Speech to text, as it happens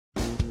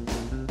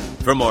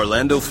From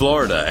Orlando,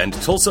 Florida and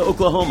Tulsa,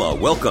 Oklahoma,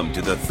 welcome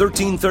to the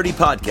 1330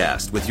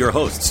 Podcast with your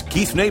hosts,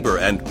 Keith Neighbor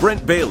and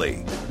Brent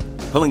Bailey.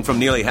 Pulling from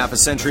nearly half a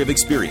century of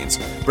experience,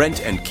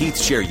 Brent and Keith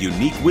share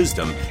unique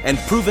wisdom and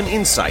proven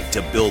insight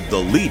to build the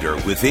leader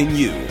within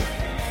you.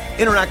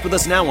 Interact with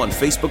us now on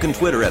Facebook and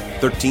Twitter at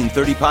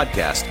 1330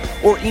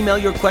 Podcast or email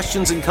your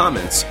questions and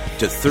comments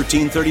to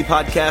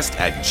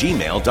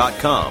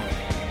 1330podcast@gmail.com.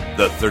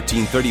 The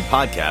 1330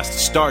 Podcast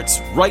starts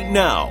right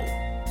now.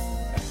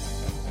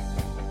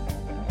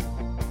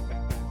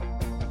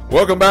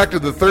 Welcome back to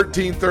the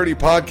 1330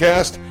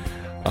 Podcast.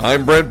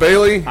 I'm Brent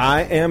Bailey.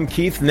 I am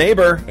Keith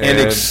Neighbor and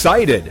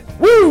excited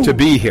to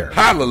be here.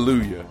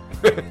 Hallelujah.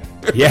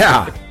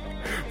 Yeah.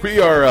 We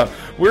are,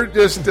 we're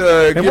just...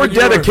 and we're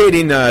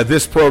dedicating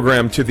this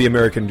program to the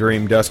American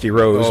Dream. Dusty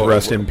Rose,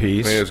 rest in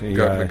peace. May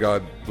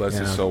God bless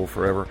his soul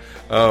forever.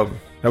 That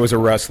was a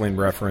wrestling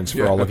reference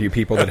for all of you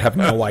people that have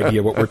no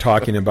idea what we're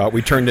talking about.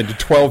 We turned into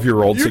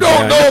 12-year-olds You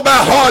again. don't know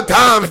about hard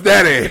times,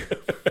 Daddy.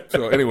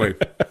 So anyway,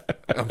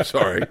 I'm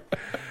sorry.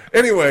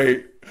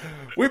 Anyway,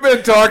 we've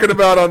been talking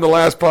about on the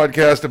last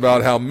podcast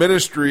about how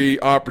ministry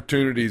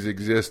opportunities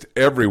exist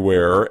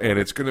everywhere, and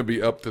it's going to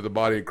be up to the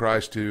body of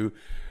Christ to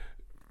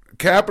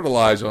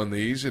capitalize on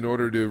these in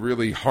order to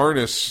really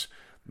harness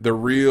the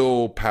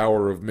real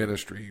power of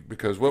ministry,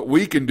 because what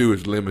we can do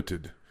is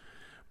limited,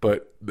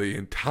 but the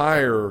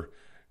entire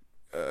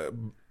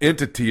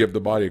entity of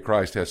the body of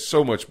Christ has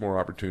so much more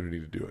opportunity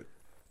to do it.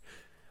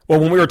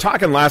 Well, when we were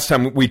talking last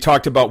time, we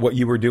talked about what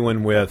you were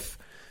doing with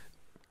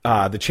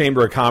the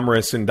Chamber of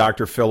Commerce and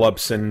Dr.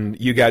 Phillips, and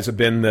you guys have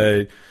been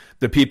the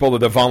people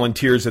of the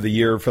volunteers of the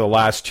year for the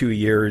last 2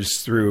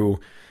 years through,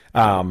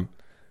 ballot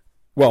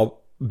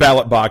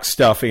box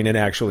stuffing and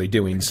actually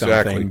doing something.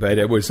 Exactly. But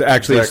it was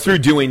actually it's through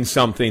doing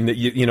something that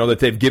you know that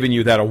they've given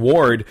you that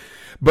award.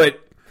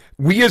 But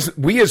we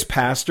as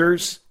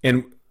pastors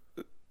and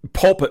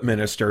pulpit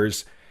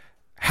ministers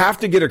have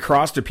to get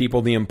across to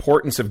people the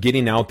importance of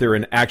getting out there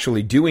and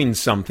actually doing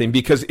something,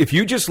 because if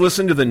you just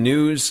listen to the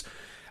news,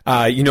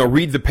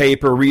 read the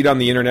paper, read on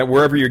the internet,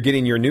 wherever you're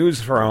getting your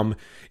news from,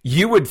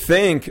 you would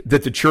think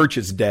that the church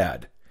is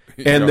dead.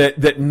 And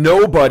that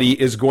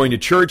nobody is going to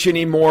church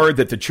anymore,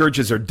 that the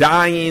churches are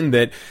dying,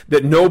 that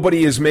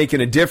nobody is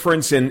making a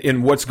difference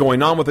in what's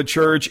going on with the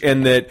church,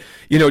 and that,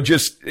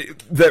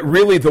 that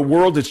really the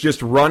world is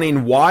just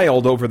running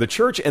wild over the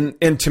church.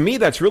 And to me,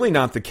 that's really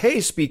not the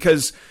case,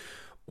 because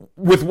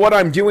with what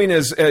I'm doing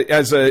as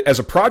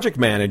a project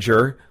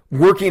manager,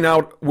 working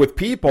out with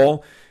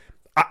people,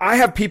 I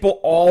have people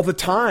all the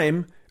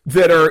time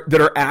that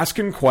are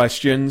asking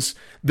questions,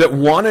 that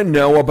want to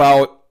know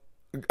about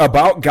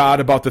God,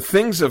 about the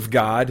things of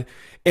God,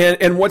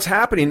 and what's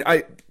happening.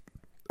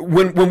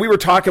 When we were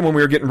talking, when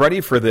we were getting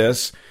ready for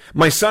this,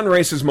 my son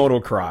races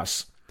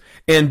motocross,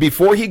 and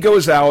before he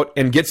goes out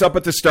and gets up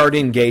at the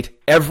starting gate,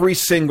 every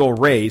single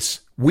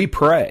race, we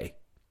pray.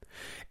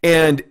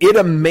 And it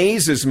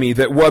amazes me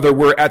that whether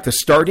we're at the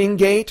starting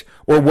gate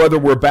or whether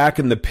we're back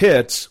in the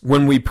pits,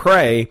 when we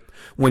pray,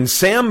 when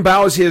Sam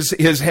bows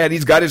his head,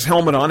 he's got his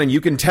helmet on, and you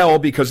can tell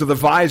because of the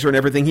visor and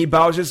everything, he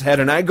bows his head,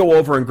 and I go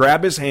over and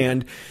grab his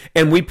hand,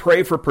 and we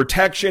pray for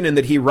protection and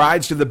that he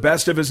rides to the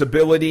best of his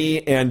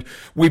ability, and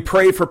we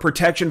pray for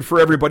protection for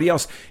everybody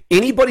else.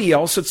 Anybody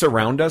else that's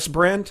around us,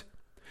 Brent,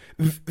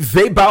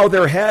 they bow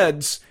their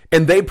heads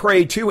and they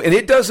pray too, and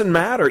it doesn't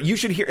matter. You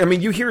should hear,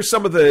 you hear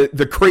some of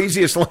the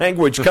craziest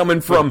language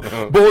coming from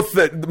both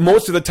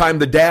most of the time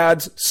the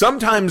dads,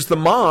 sometimes the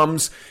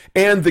moms,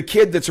 and the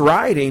kid that's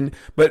riding.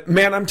 But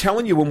man, I'm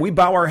telling you, when we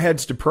bow our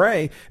heads to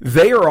pray,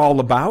 they are all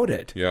about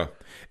it. Yeah.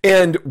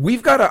 And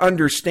we've got to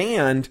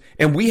understand,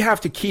 and we have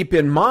to keep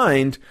in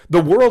mind,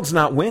 the world's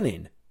not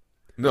winning.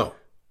 No.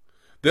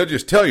 They'll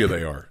just tell you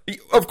they are.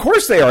 Of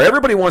course they are.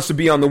 Everybody wants to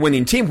be on the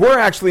winning team. We're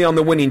actually on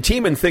the winning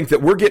team and think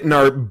that we're getting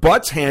our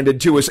butts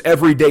handed to us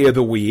every day of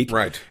the week.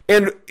 Right.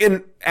 And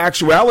in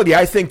actuality,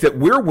 I think that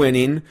we're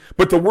winning,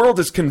 but the world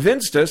has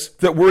convinced us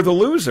that we're the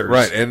losers.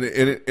 Right.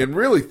 And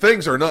really,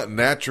 things are not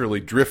naturally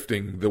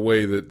drifting the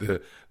way that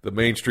the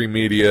mainstream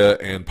media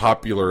and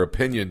popular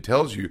opinion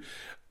tells you.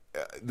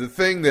 The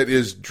thing that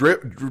is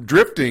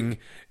drifting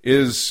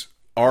is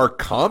our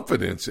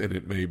confidence in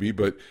it, maybe,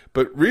 but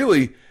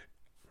really,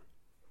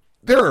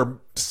 there are,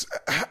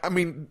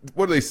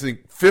 what do they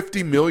think,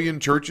 50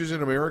 million churches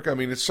in America?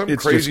 It's some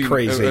crazy.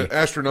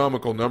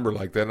 Astronomical number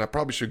like that, and I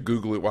probably should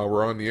Google it while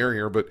we're on the air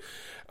here, but,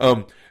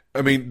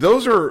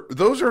 those are,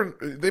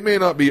 they may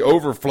not be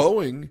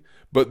overflowing,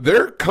 but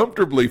they're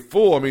comfortably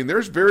full.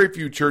 There's very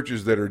few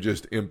churches that are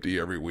just empty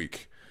every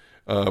week.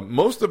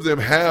 Most of them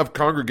have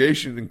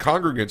congregation and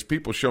congregants,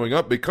 people showing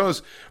up,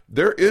 because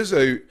there is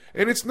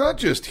and it's not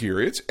just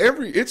here, it's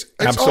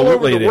all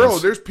over the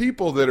world. There's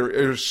people that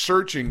are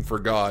searching for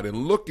God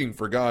and looking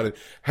for God and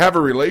have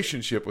a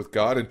relationship with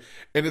God.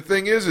 And the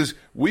thing is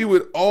we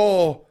would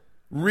all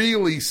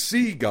really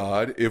see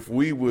God if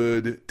we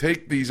would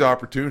take these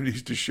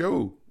opportunities to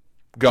show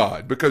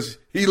God, because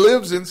he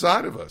lives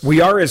inside of us.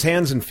 We are his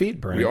hands and feet,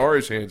 Brent. We are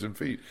his hands and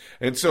feet.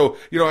 And so,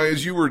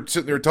 as you were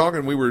sitting there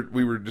talking, we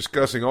were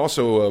discussing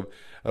also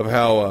of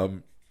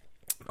how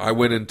I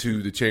went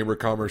into the Chamber of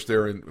Commerce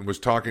there and was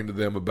talking to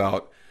them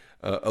about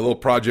a little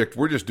project.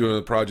 We're just doing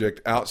a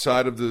project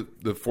outside of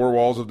the four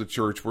walls of the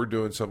church. We're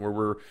doing something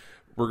where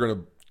we're going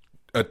to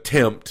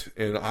attempt,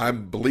 and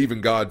I'm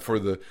believing God for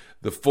the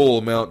full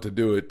amount to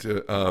do it.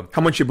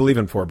 How much you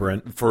believing for,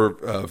 Brent? For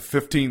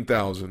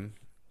 $15,000.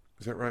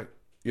 Is that right?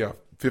 Yeah,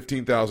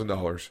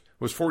 $15,000. It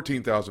was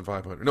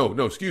 $14,500.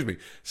 No, excuse me,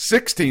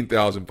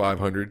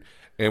 $16,500,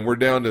 and we're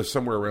down to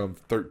somewhere around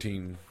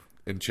 13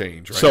 and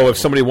change. Right So now. if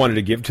somebody wanted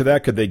to give to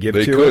that, could they give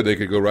They to could. it? They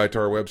could go right to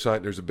our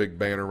website. There's a big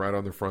banner right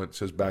on the front that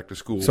says "Back to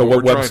School." So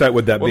what website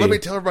would that be? Well, let me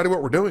tell everybody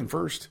what we're doing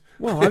first.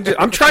 Well,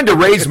 I'm trying to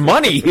raise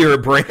money here,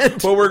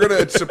 Brent. Well, we're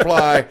going to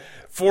supply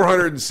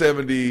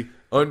 470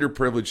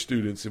 underprivileged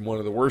students in one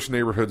of the worst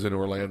neighborhoods in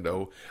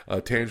Orlando,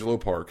 Tangelo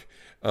Park.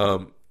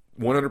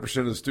 100%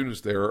 of the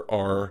students there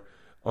are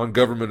on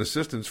government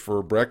assistance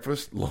for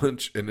breakfast,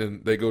 lunch, and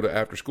then they go to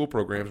after-school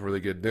programs where they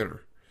get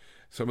dinner.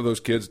 Some of those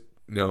kids,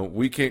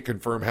 we can't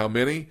confirm how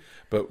many,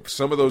 but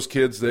some of those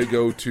kids, they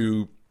go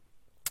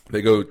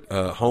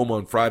home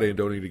on Friday and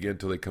don't eat again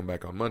until they come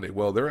back on Monday.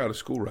 Well, they're out of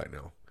school right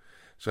now.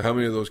 So how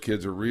many of those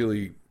kids are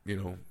really,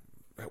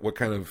 what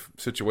kind of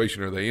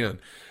situation are they in?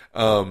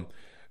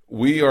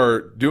 We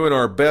are doing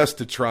our best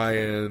to try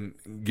and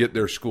get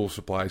their school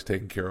supplies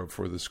taken care of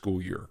for the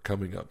school year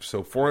coming up.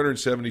 So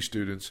 470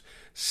 students,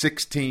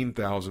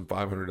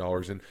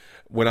 $16,500. And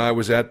when I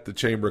was at the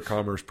Chamber of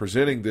Commerce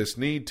presenting this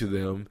need to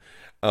them,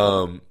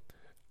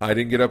 I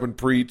didn't get up and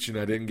preach, and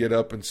I didn't get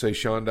up and say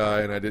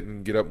Shandai, and I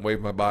didn't get up and wave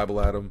my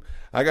Bible at them.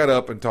 I got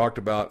up and talked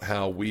about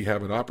how we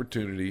have an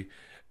opportunity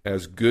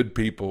as good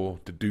people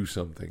to do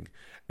something.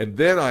 And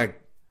then I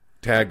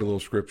tagged a little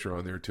scripture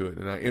on there to it,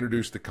 and I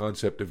introduced the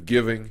concept of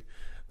giving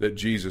that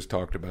Jesus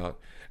talked about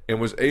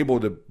and was able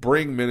to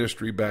bring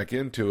ministry back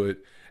into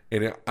it.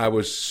 And I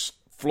was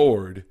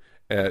floored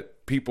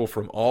at people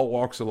from all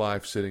walks of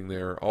life sitting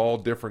there, all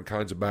different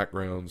kinds of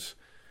backgrounds,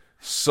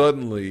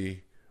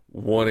 suddenly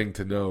wanting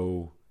to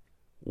know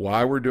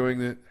why we're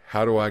doing it,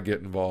 how do I get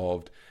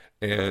involved.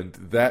 And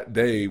that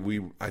day,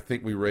 I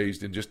think we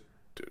raised in just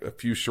a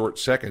few short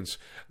seconds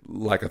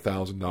like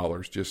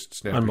 $1,000, just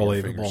snapping your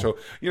Unbelievable. fingers. So,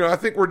 I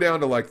think we're down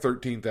to like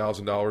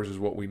 $13,000 is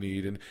what we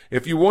need. And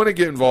if you want to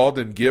get involved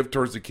and give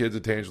towards the kids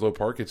at Tangelo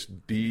Park, it's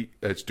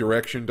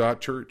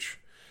direction.church.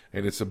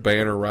 And it's a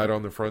banner right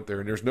on the front there.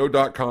 And there's no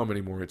 .com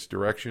anymore. It's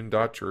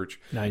direction.church.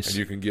 Nice. And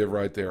you can give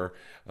right there.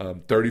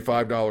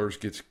 $35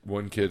 gets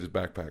one kid's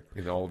backpack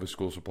and all of his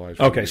school supplies.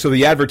 Okay, so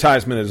the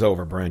advertisement is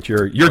over, Brent.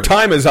 Your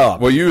time is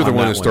up. Well, you're the on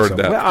one who started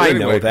that. Well, I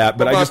know that,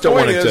 but I just don't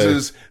want it to. My point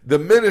is the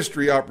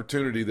ministry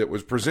opportunity that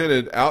was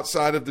presented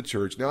outside of the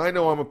church. Now, I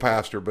know I'm a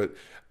pastor, but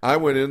I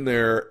went in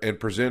there and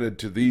presented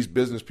to these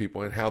business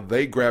people, and how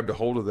they grabbed a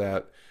hold of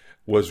that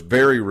was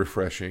very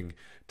refreshing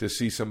to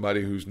see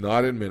somebody who's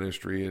not in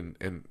ministry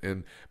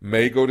and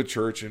may go to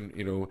church and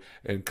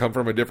and come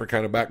from a different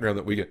kind of background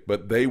that we get,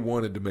 but they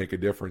wanted to make a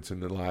difference in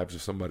the lives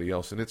of somebody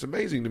else. And it's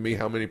amazing to me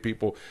how many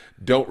people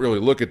don't really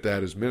look at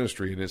that as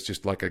ministry, and it's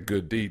just like a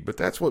good deed. But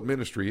that's what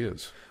ministry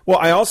is. Well,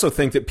 I also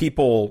think that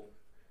people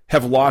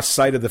have lost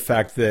sight of the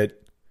fact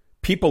that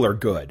people are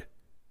good.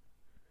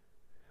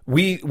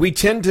 We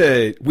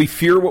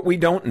fear what we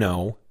don't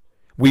know.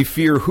 We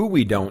fear who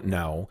we don't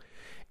know.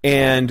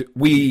 And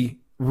we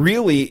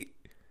really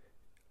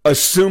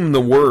assume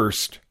the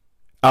worst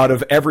out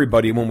of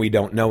everybody when we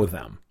don't know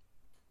them.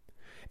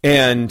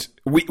 And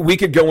we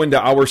could go into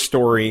our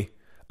story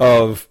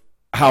of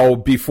how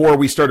before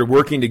we started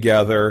working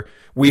together,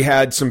 we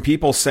had some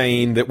people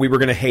saying that we were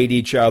going to hate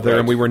each other, right,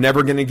 and we were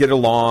never going to get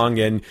along,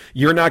 and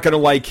you're not going to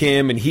like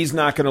him and he's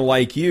not going to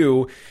like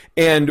you.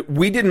 And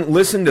we didn't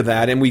listen to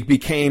that, and we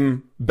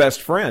became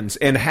best friends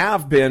and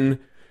have been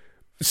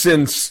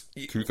since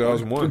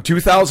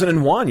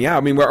 2001. Yeah.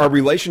 I mean, our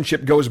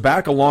relationship goes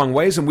back a long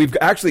ways, and we've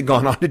actually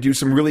gone on to do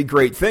some really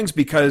great things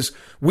because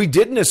we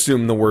didn't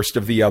assume the worst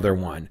of the other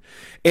one.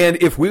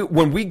 And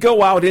when we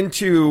go out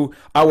into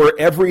our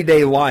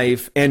everyday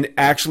life and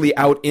actually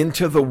out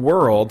into the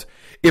world,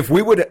 if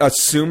we would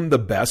assume the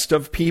best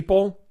of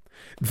people,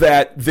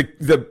 that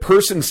the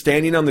person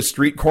standing on the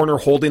street corner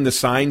holding the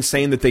sign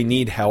saying that they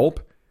need help,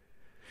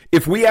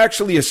 if we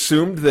actually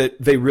assumed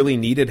that they really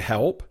needed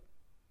help,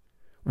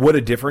 what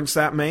a difference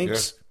that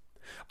makes. Yeah.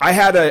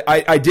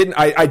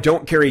 I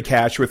don't carry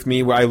cash with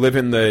me. I live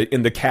in the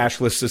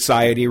cashless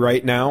society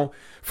right now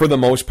for the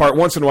most part.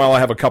 Once in a while I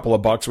have a couple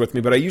of bucks with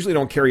me, but I usually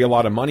don't carry a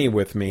lot of money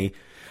with me.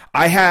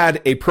 I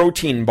had a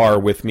protein bar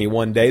with me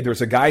one day.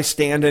 There's a guy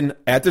standing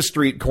at the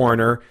street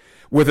corner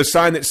with a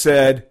sign that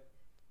said,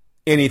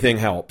 "Anything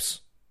helps."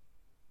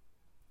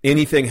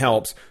 Anything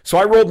helps. So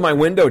I rolled my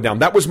window down.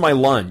 That was my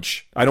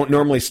lunch. I don't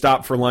normally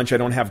stop for lunch. I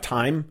don't have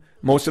time.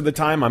 Most of the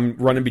time, I'm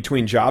running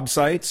between job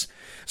sites.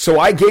 So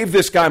I gave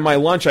this guy my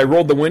lunch. I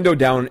rolled the window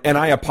down, and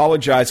I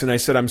apologized, and I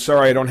said, "I'm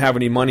sorry, I don't have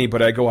any money,"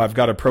 but I've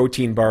got a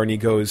protein bar. And he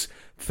goes,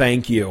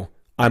 "Thank you.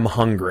 I'm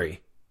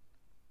hungry.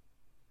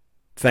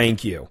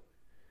 Thank you."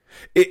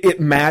 It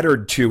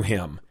mattered to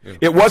him. Yeah.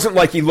 It wasn't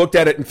like he looked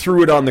at it and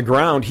threw it on the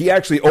ground. He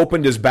actually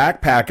opened his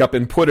backpack up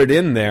and put it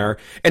in there,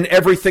 and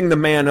everything the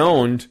man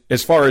owned,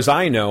 as far as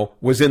I know,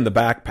 was in the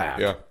backpack.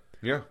 Yeah,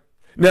 yeah.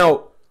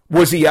 Now,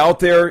 was he out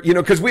there? You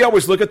know, because we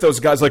always look at those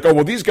guys like, oh,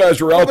 well, these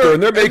guys are out there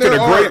and they're making a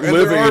great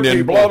living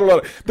and blah, blah,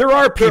 blah. There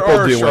are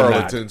people doing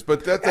charlatans,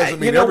 but that doesn't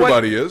mean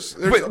everybody is.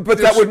 But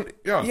that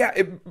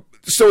wouldn't,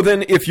 so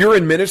then if you're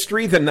in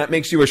ministry, then that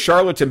makes you a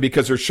charlatan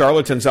because there's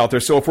charlatans out there.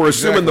 So if we're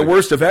assuming the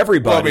worst of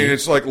everybody. Well, I mean,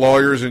 it's like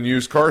lawyers and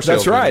used car salesmen.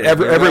 That's right.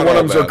 Every one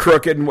of them are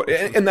crooked,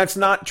 and that's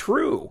not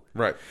true.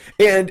 Right.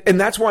 And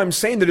that's why I'm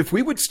saying that if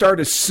we would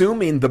start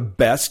assuming the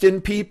best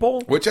in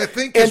people, which I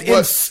think is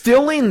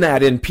instilling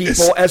that in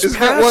people as is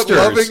pastors.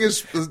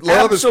 That what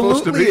love is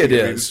supposed to be? It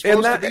is. It's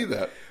supposed to be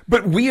that.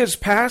 But we as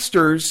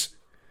pastors,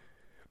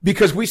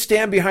 because we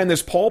stand behind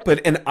this pulpit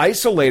and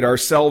isolate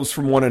ourselves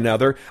from one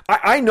another.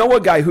 I know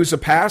a guy who's a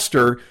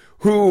pastor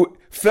who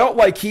felt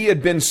like he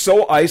had been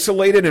so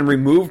isolated and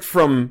removed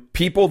from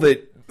people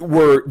that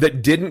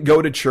didn't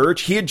go to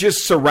church. He had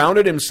just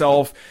surrounded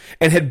himself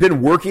and had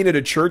been working at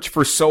a church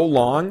for so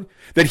long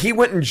that he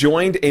went and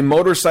joined a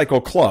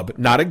motorcycle club,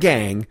 not a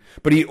gang,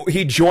 but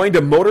he joined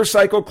a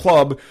motorcycle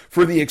club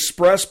for the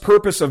express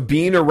purpose of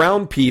being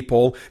around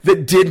people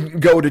that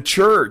didn't go to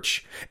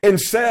church, and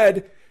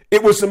said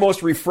it was the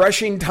most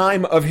refreshing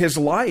time of his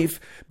life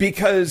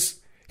because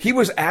he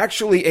was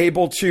actually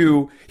able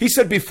to, he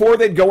said before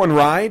they'd go and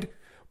ride,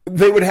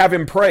 they would have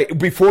him pray.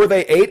 Before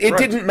they ate, it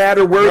didn't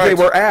matter where they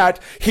were at.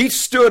 He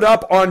stood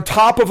up on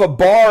top of a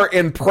bar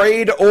and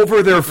prayed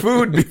over their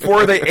food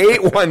before they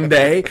ate one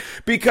day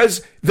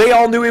because they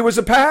all knew he was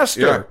a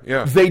pastor.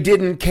 Yeah. They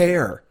didn't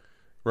care.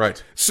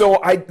 Right. So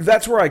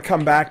that's where I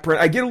come back, Brent.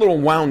 I get a little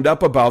wound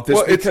up about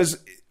this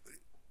because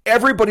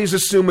everybody's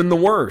assuming the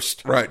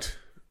worst. Right.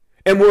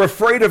 And we're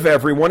afraid of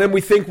everyone, and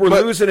we think we're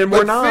losing, and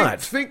we're not.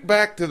 Think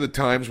back to the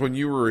times when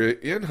you were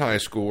in high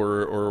school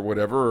or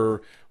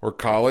whatever, or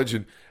college,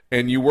 and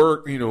you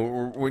were,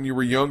 when you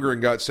were younger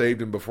and got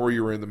saved and before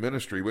you were in the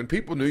ministry. When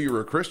people knew you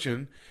were a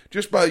Christian,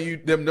 just by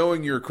them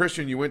knowing you're a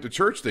Christian, you went to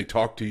church, they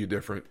talked to you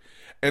different.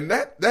 And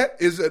that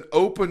is an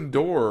open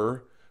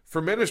door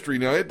for ministry.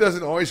 Now, it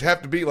doesn't always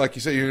have to be like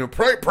you say,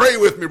 pray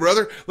with me,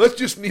 brother. Let's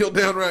just kneel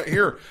down right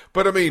here.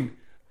 But, I mean,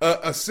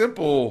 a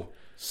simple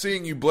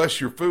seeing you bless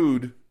your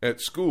food at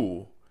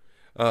school,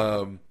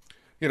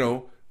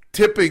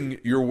 tipping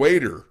your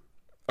waiter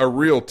a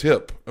real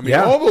tip. I mean,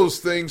 all those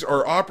things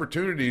are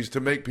opportunities to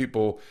make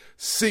people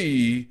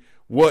see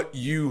what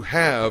you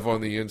have on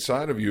the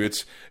inside of you.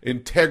 It's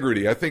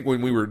integrity. I think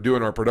when we were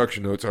doing our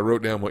production notes, I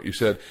wrote down what you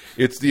said.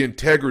 It's the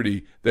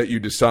integrity that you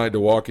decide to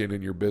walk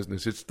in your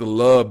business. It's the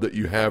love that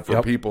you have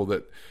for people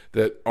that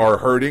are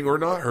hurting or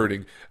not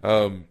hurting.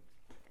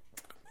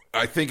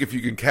 I think if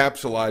you can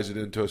capsulize it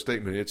into a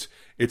statement,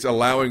 it's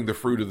allowing the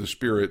fruit of the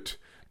Spirit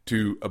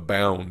to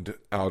abound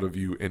out of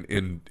you and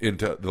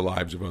into the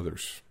lives of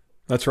others.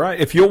 That's right.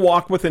 If you'll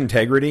walk with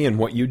integrity in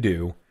what you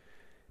do,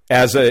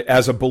 as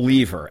a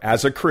believer,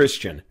 as a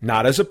Christian,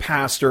 not as a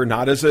pastor,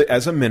 not as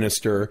a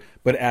minister,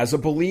 but as a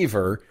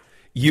believer,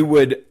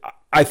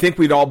 I think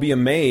we'd all be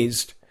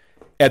amazed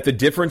at the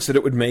difference that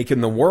it would make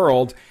in the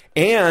world.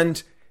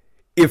 And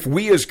if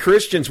we as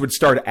Christians would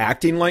start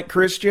acting like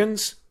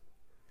Christians,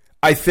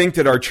 I think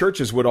that our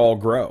churches would all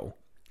grow.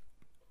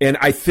 And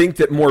I think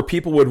that more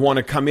people would want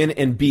to come in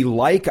and be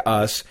like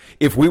us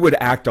if we would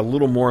act a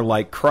little more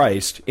like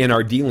Christ in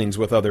our dealings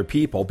with other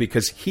people,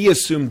 because he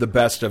assumed the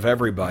best of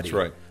everybody. That's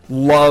right.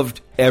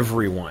 Loved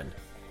everyone.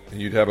 And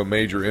you'd have a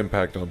major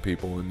impact on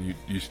people, and you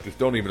just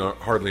don't even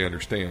hardly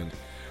understand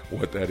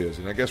what that is.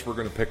 And I guess we're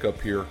going to pick up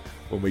here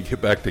when we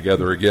get back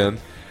together again.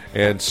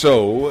 And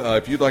so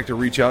if you'd like to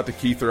reach out to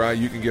Keith or I,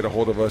 you can get a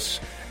hold of us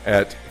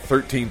at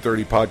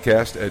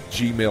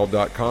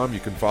 1330podcast@gmail.com. You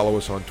can follow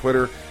us on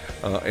Twitter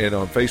and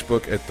on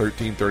Facebook at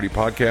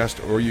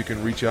 1330podcast, or you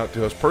can reach out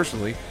to us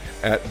personally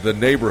at The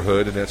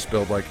Neighborhood, and that's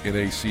spelled like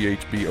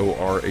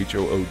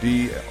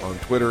NACHBORHOOD on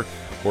Twitter,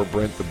 or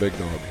Brent the Big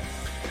Dog.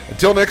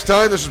 Until next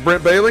time, this is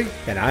Brent Bailey.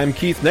 And I'm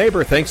Keith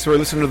Neighbor. Thanks for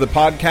listening to the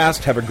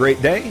podcast. Have a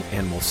great day,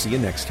 and we'll see you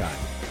next time.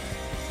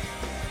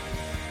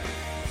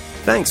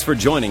 Thanks for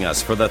joining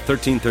us for the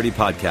 1330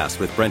 Podcast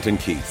with Brent and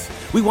Keith.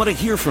 We want to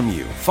hear from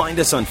you. Find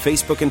us on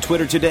Facebook and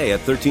Twitter today at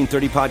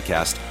 1330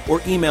 Podcast,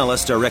 or email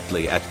us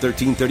directly at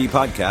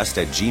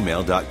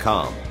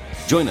 1330podcast@gmail.com.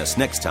 Join us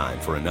next time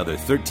for another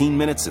 13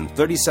 minutes and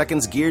 30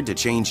 seconds geared to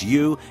change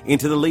you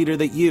into the leader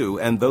that you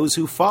and those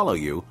who follow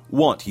you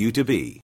want you to be.